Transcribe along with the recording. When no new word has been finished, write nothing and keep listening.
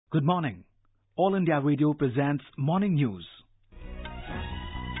Good morning. All India Radio presents Morning News.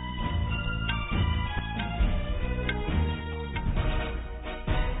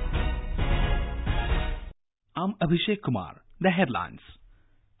 I'm Abhishek Kumar. The headlines.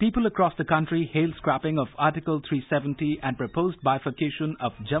 People across the country hail scrapping of Article 370 and proposed bifurcation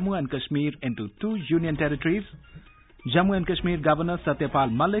of Jammu and Kashmir into two union territories. Jammu and Kashmir Governor Satya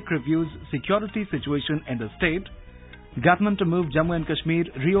Malik reviews security situation in the state. Government to move Jammu and Kashmir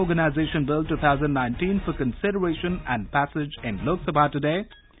Reorganisation Bill 2019 for consideration and passage in Lok Sabha today.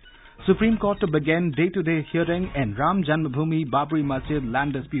 Supreme Court to begin day-to-day hearing in Ram Janmabhoomi-Babri Masjid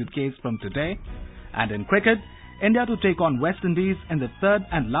land dispute case from today. And in cricket, India to take on West Indies in the third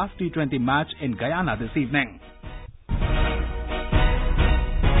and last T20 match in Guyana this evening.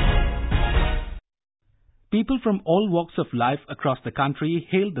 People from all walks of life across the country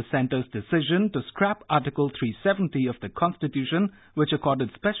hailed the centre's decision to scrap Article 370 of the Constitution, which accorded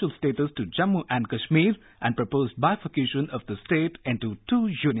special status to Jammu and Kashmir and proposed bifurcation of the state into two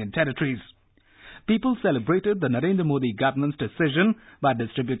union territories. People celebrated the Narendra Modi government's decision by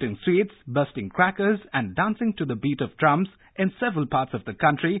distributing sweets, bursting crackers and dancing to the beat of drums in several parts of the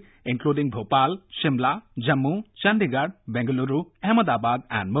country, including Bhopal, Shimla, Jammu, Chandigarh, Bengaluru, Ahmedabad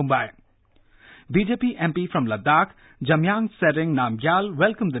and Mumbai. BJP MP from Ladakh, Jamyang Sering Namgyal,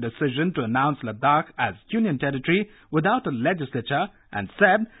 welcomed the decision to announce Ladakh as union territory without a legislature and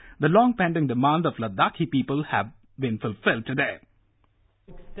said the long-pending demand of Ladakhi people have been fulfilled today.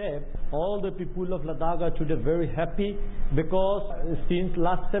 All the people of Ladakh are today very happy because since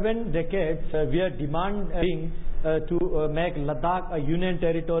last 7 decades we are demanding to make Ladakh a union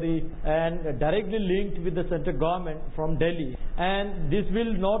territory and directly linked with the central government from Delhi. And this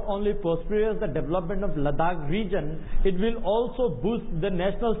will not only prosper the development of Ladakh region, it will also boost the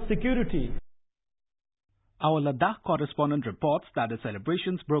national security. Our Ladakh correspondent reports that the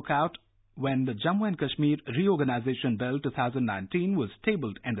celebrations broke out when the Jammu and Kashmir Reorganisation Bill 2019 was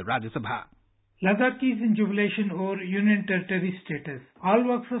tabled in the Rajya Sabha. Ladakh is in jubilation over union territory status. All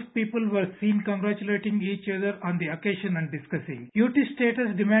walks of people were seen congratulating each other on the occasion and discussing. UT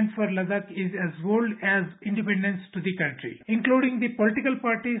status demand for Ladakh is as old as independence to the country. Including the political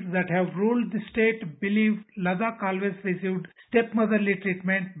parties that have ruled the state believe Ladakh always received stepmotherly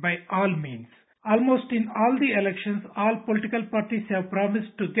treatment by all means. Almost in all the elections, all political parties have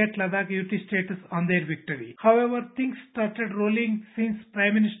promised to get Ladakh UT status on their victory. However, things started rolling since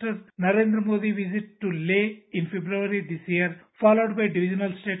Prime Minister Narendra Modi visit to Leh in February this year, followed by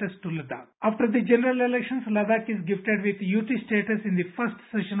divisional status to Ladakh. After the general elections, Ladakh is gifted with UT status in the first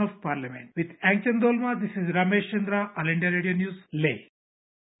session of Parliament. With Angchan Dolma, this is Ramesh Chandra, All India Radio News, Leh.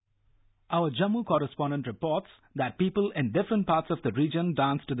 Our Jammu correspondent reports that people in different parts of the region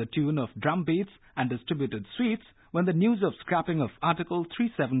danced to the tune of drum beats and distributed sweets when the news of scrapping of Article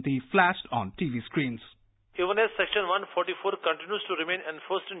 370 flashed on TV screens. Even as Section 144 continues to remain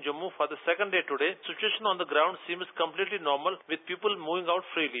enforced in Jammu for the second day today, situation on the ground seems completely normal with people moving out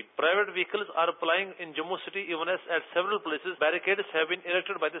freely. Private vehicles are plying in Jammu city even as at several places barricades have been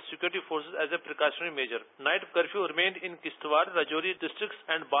erected by the security forces as a precautionary measure. Night curfew remained in Kishtwar, Rajouri districts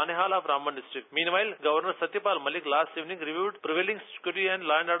and Banihal of Ramban district. Meanwhile, Governor Satya Malik last evening reviewed prevailing security and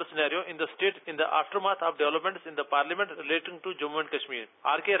law and order scenario in the state in the aftermath of developments in the parliament relating to Jammu and Kashmir.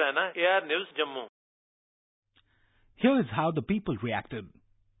 R.K. Raina, AR News, Jammu. Here is how the people reacted.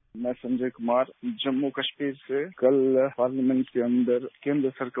 मैं संजय कुमार जम्मू कश्मीर से कल parliament के अंदर केंद्र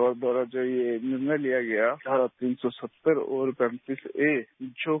सरकार द्वारा जो ये निर्णय लिया गया धारा 370 और 35A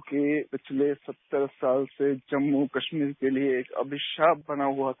जो कि पिछले 70 साल से जम्मू कश्मीर के लिए एक अभिशाप बना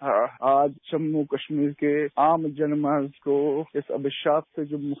हुआ था, आज जम्मू कश्मीर के आम जनमानस को इस अभिशाप से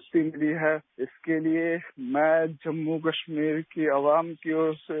जो मुक्ति मिली है, इसके लिए मैं जम्मू कश्मीर की आवाम की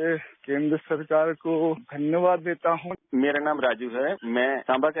ओर से केंद्र सरकार को धन्यवाद देता हूँ। मेरा नाम राजू है, मैं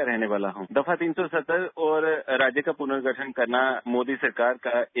सांबा का रहने वाला हूँ। दफा 370 और राज्य का पुनर्गठन करना मोदी सरकार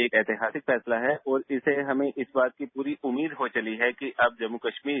का एक ऐतिहासिक फैसला है और इसे हमें इस बात की पूरी उम्मीद हो चली है कि अब जम्मू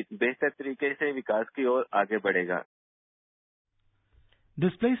कश्मीर बेहतर तरीके से विकास की ओर आगे बढ़ेगा।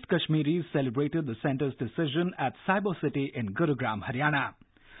 Displaced Kashmiris celebrated the centre's decision at Cyber City in Gurugram, Haryana.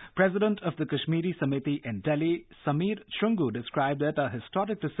 President of the Kashmiri Samiti in Delhi, Sameer Shungu, described it a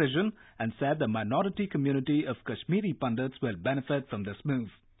historic decision and said the minority community of Kashmiri Pandits will benefit from this move.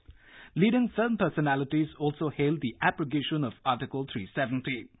 Leading film personalities also hailed the abrogation of Article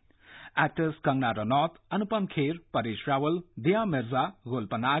 370. Actors Kangana Ranaut, Anupam Kher, Paresh Rawal, Dia Mirza, Gul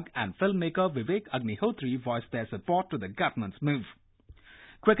Panag and filmmaker Vivek Agnihotri voiced their support to the government's move.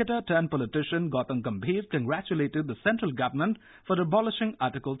 Cricketer turned politician Gautam Gambhir congratulated the central government for abolishing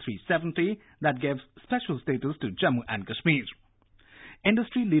Article 370 that gives special status to Jammu and Kashmir.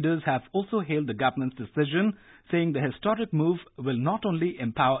 Industry leaders have also hailed the government's decision, saying the historic move will not only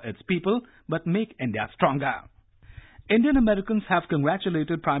empower its people but make India stronger. Indian Americans have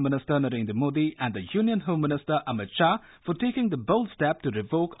congratulated Prime Minister Narendra Modi and the Union Home Minister Amit Shah for taking the bold step to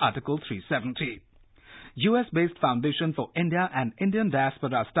revoke Article 370. US-based Foundation for India and Indian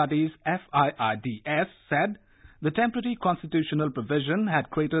Diaspora Studies FIIDS said the temporary constitutional provision had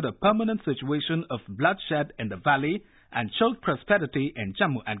created a permanent situation of bloodshed in the valley and choked prosperity in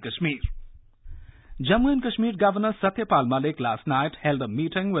Jammu and Kashmir. Jammu and Kashmir Governor Satya Malik last night held a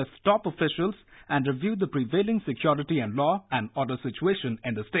meeting with top officials and reviewed the prevailing security and law and order situation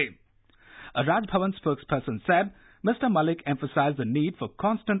in the state. A Raj Bhavan spokesperson said Mr. Malik emphasized the need for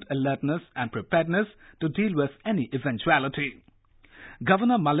constant alertness and preparedness to deal with any eventuality.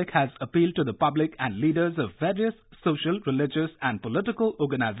 Governor Malik has appealed to the public and leaders of various social, religious and political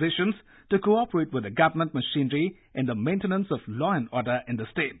organizations to cooperate with the government machinery in the maintenance of law and order in the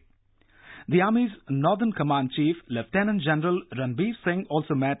state. The Army's Northern Command Chief, Lieutenant General Ranbir Singh,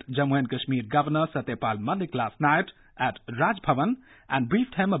 also met Jammu and Kashmir Governor Satya Malik last night at Raj Bhavan and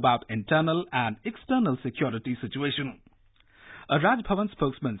briefed him about internal and external security situation. A Raj Bhavan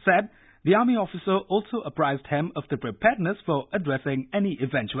spokesman said the Army officer also apprised him of the preparedness for addressing any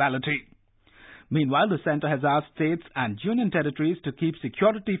eventuality. Meanwhile, the centre has asked states and union territories to keep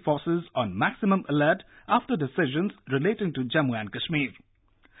security forces on maximum alert after decisions relating to Jammu and Kashmir.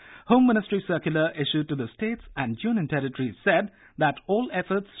 Home Ministry circular issued to the states and union territories said that all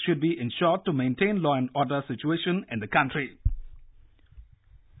efforts should be ensured to maintain law and order situation in the country.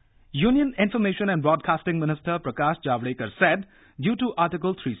 Union Information and Broadcasting Minister Prakash Javadekar said, due to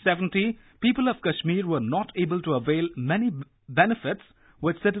Article 370, people of Kashmir were not able to avail many benefits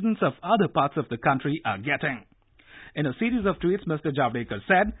which citizens of other parts of the country are getting. In a series of tweets, Mr. Javadekar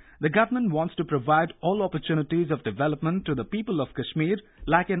said, the government wants to provide all opportunities of development to the people of Kashmir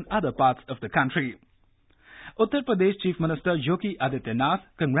like in other parts of the country. Uttar Pradesh Chief Minister Yogi Adityanath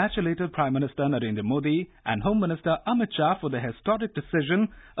congratulated Prime Minister Narendra Modi and Home Minister Amit Shah for the historic decision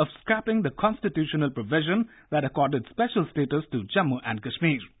of scrapping the constitutional provision that accorded special status to Jammu and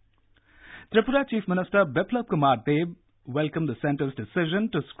Kashmir. Tripura Chief Minister Biplab Kumar Deb welcomed the centre's decision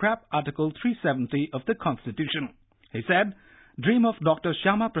to scrap Article 370 of the Constitution. He said, dream of Dr.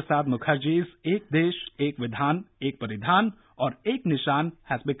 Shyama Prasad Mukherjee's Ek Desh, Ek Vidhan, Ek Paridhan or Ek Nishan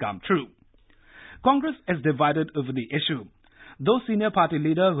has become true. Congress is divided over the issue. Though senior party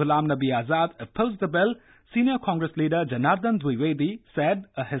leader Ghulam Nabi Azad opposed the bill, senior Congress leader Janardhan Dwivedi said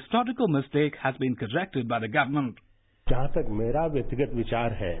a historical mistake has been corrected by the government. जहां तक मेरा व्यक्तिगत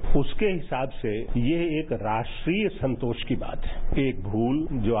विचार है उसके हिसाब से ये एक राष्ट्रीय संतोष की बात है। एक भूल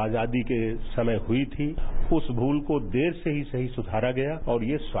जो आजादी के समय हुई थी उस भूल को देर से ही सही सुधारा गया और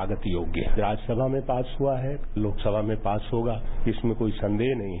ये स्वागत योग्य है। राज्यसभा में पास हुआ है, लोकसभा में पास होगा, इसमें कोई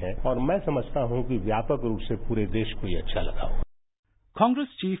संदेह नहीं है और मैं समझता हूं कि व्यापक रूप से पूरे देश को ये अच्छा लगा। Congress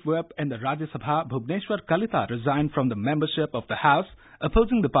Chief Whip in the Rajya Sabha, Bhuvneshwar Kalita, resigned from the membership of the House,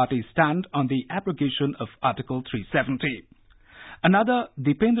 opposing the party's stand on the abrogation of Article 370. Another,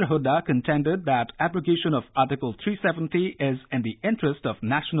 Deependra Hooda, contended that abrogation of Article 370 is in the interest of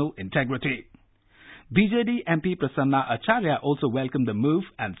national integrity. BJD MP Prasanna Acharya also welcomed the move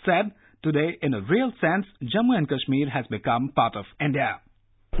and said, today, in a real sense, Jammu and Kashmir has become part of India.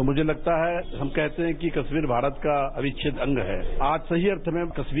 तो मुझे लगता है हम कहते हैं कि कश्मीर भारत का अविच्छेद अंग है। आज सही अर्थ में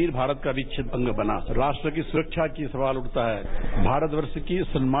कश्मीर भारत का अविच्छेद अंग बना। राष्ट्र की सुरक्षा की सवाल उठता है, भारतवर्ष की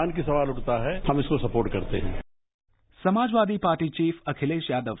सम्मान की सवाल उठता है, हम इसको सपोर्ट करते हैं। Samajwadi Party Chief Akhilesh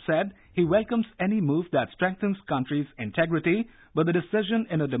Yadav said he welcomes any move that strengthens country's integrity, but the decision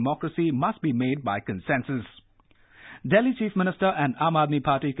in a democracy must be made by consensus. Delhi Chief Minister and Aam Aadmi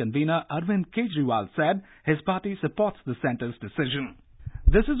Party convener Arvind Kejriwal said his party supports the centre's decision.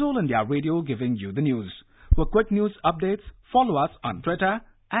 This is All India Radio giving you the news. For quick news updates, follow us on Twitter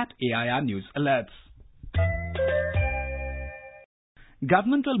 @AIR News Alerts.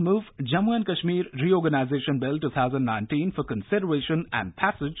 Government will move Jammu and Kashmir Reorganisation Bill 2019 for consideration and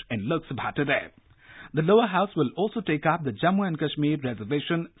passage in Lok Sabha today. The lower house will also take up the Jammu and Kashmir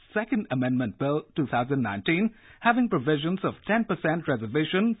Reservation Second Amendment Bill 2019, having provisions of 10%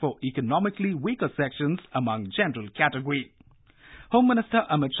 reservation for economically weaker sections among general category. Home Minister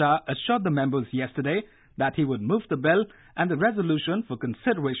Amit Shah assured the members yesterday that he would move the bill and the resolution for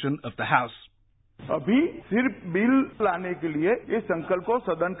consideration of the House. अभी सिर्फ bill लाने के लिए इस संकल्प को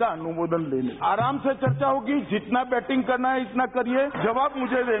सदन का अनुमोदन लेने आराम से चर्चा होगी। जितना बैटिंग करना है इतना करिए, जवाब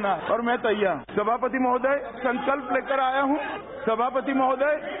मुझे देना और मैं तैयार। सभापति महोदय संकल्प लेकर आया हूँ। सभापति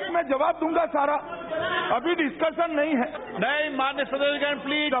महोदय मैं जवाब दूंगा सारा, अभी डिस्कशन नहीं है। नहीं माननीय सदस्यगण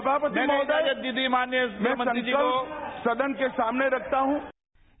प्लीज। सभापति महोदय दीदी माननीय मंत्री जी को सदन के सामने रखता हूं।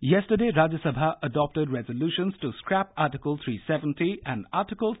 Yesterday, Rajya Sabha adopted resolutions to scrap Article 370 and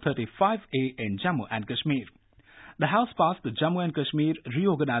Article 35A in Jammu and Kashmir. The House passed the Jammu and Kashmir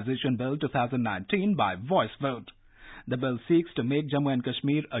Reorganisation Bill 2019 by voice vote. The bill seeks to make Jammu and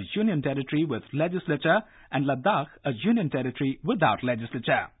Kashmir a union territory with legislature and Ladakh a union territory without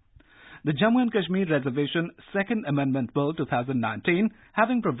legislature. The Jammu and Kashmir Reservation Second Amendment Bill 2019,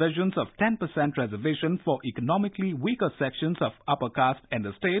 having provisions of 10% reservation for economically weaker sections of upper caste in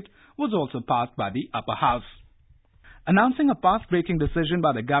the state, was also passed by the upper house. Announcing a path-breaking decision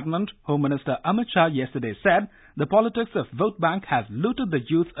by the government, Home Minister Amit Shah yesterday said the politics of vote bank has looted the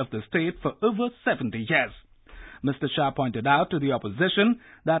youth of the state for over 70 years. Mr. Shah pointed out to the opposition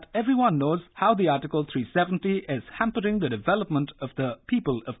that everyone knows how the Article 370 is hampering the development of the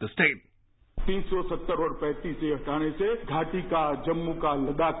people of the state. 370 और 35 हटाने से घाटी का, जम्मू का,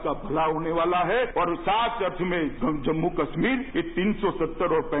 लद्दाख का भला होने वाला है और साथ अर्थ में जम्मू कश्मीर ये 370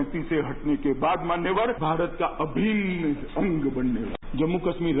 और 35 से हटने के बाद मान्यवर भारत का अभिन्न अंग बनने वाला। जम्मू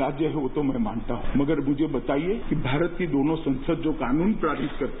कश्मीर राज्य है वो तो मैं मानता हूं, मगर मुझे बताइए कि भारत की दोनों संसद जो कानून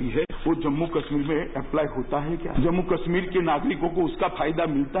पारित करती है वो जम्मू कश्मीर में अप्लाई होता है क्या? जम्मू कश्मीर के नागरिकों को उसका फायदा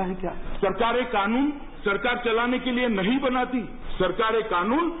मिलता है क्या? सरकारें कानून सरकार चलाने के लिए नहीं बनाती, सरकारें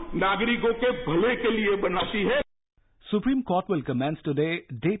कानून नागरिकों के भले के लिए बनाती है। Supreme Court will commence today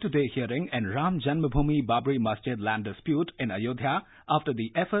day-to-day hearing in Ram Janmabhoomi-Babri Masjid land dispute in Ayodhya after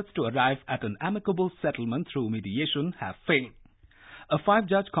the efforts to arrive at an amicable settlement through mediation have failed. A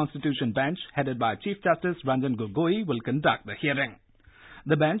 5-judge constitution bench headed by Chief Justice Ranjan Gogoi will conduct the hearing.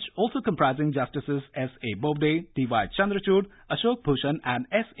 The bench, also comprising Justices S.A. Bobde, D.Y. Chandrachud, Ashok Bhushan and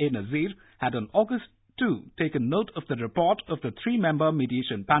S.A. Nazir, had on August 2 taken note of the report of the 3-member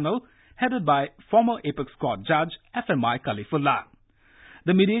mediation panel headed by former Apex Court Judge FMI Khalifullah.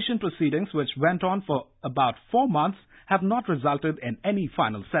 The mediation proceedings, which went on for about 4 months, have not resulted in any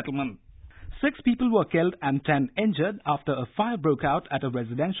final settlement. 6 people were killed and 10 injured after a fire broke out at a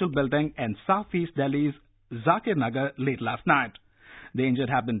residential building in southeast Delhi's Zakir Nagar late last night. The injured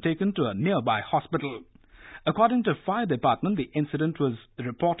have been taken to a nearby hospital. According to Fire Department, the incident was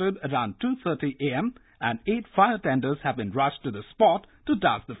reported around 2:30 a.m. and 8 fire tenders have been rushed to the spot to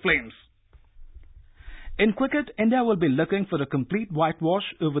douse the flames. In cricket, India will be looking for a complete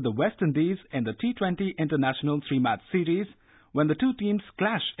whitewash over the West Indies in the T20 International 3-match series when the two teams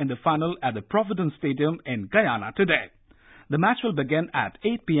clash in the final at the Providence Stadium in Guyana today. The match will begin at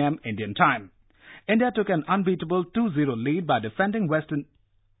 8 p.m. Indian time. India took an unbeatable 2-0 lead by defeating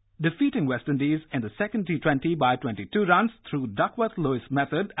West Indies in the second T20 by 22 runs through Duckworth-Lewis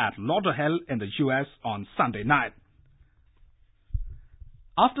method at Lauderhill in the US on Sunday night.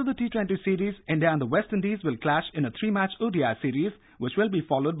 After the T20 series, India and the West Indies will clash in a 3-match ODI series, which will be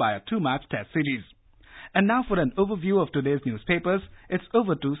followed by a 2-match Test series. And now for an overview of today's newspapers, it's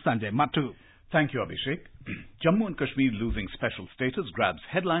over to Sanjay Mattu. Thank you, Abhishek. Jammu and Kashmir losing special status grabs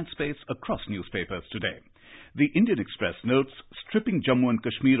headline space across newspapers today. The Indian Express notes, stripping Jammu and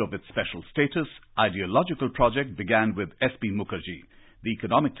Kashmir of its special status, ideological project began with S.P. Mukherjee. The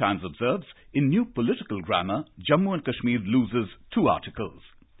Economic Times observes, in new political grammar, Jammu and Kashmir loses 2 articles.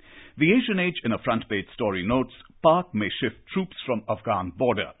 The Asian Age in a front-page story notes, Pak may shift troops from Afghan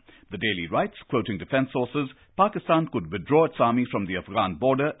border. The Daily writes, quoting defense sources, Pakistan could withdraw its army from the Afghan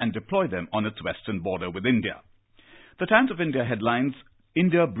border and deploy them on its western border with India. The Times of India headlines,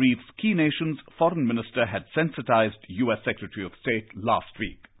 India briefs key nations foreign minister had sensitized U.S. Secretary of State last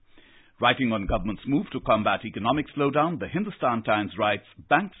week. Writing on government's move to combat economic slowdown, the Hindustan Times writes,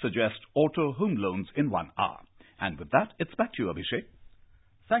 banks suggest auto home loans in 1 hour. And with that, it's back to you, Abhishek.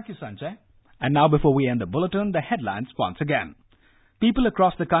 Thank you, Sanjay. And now before we end the bulletin, the headlines once again. People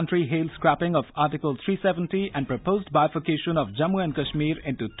across the country hailed scrapping of Article 370 and proposed bifurcation of Jammu and Kashmir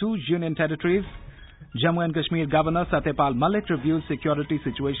into 2 union territories. Jammu and Kashmir Governor Satya Malik reviews security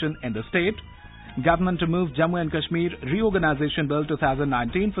situation in the state. Government to move Jammu and Kashmir Reorganisation Bill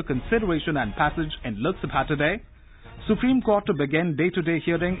 2019 for consideration and passage in Lok Sabha today. Supreme Court to begin day-to-day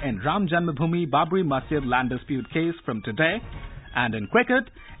hearing in Ram Janmabhoomi-Babri Masjid land dispute case from today. And in cricket,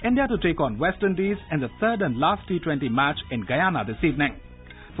 India to take on West Indies in the 3rd and last T20 match in Guyana this evening.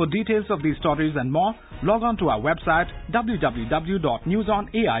 For details of these stories and more, log on to our website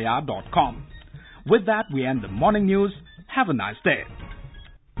www.newsonair.com. With that, we end the morning news. Have a nice day.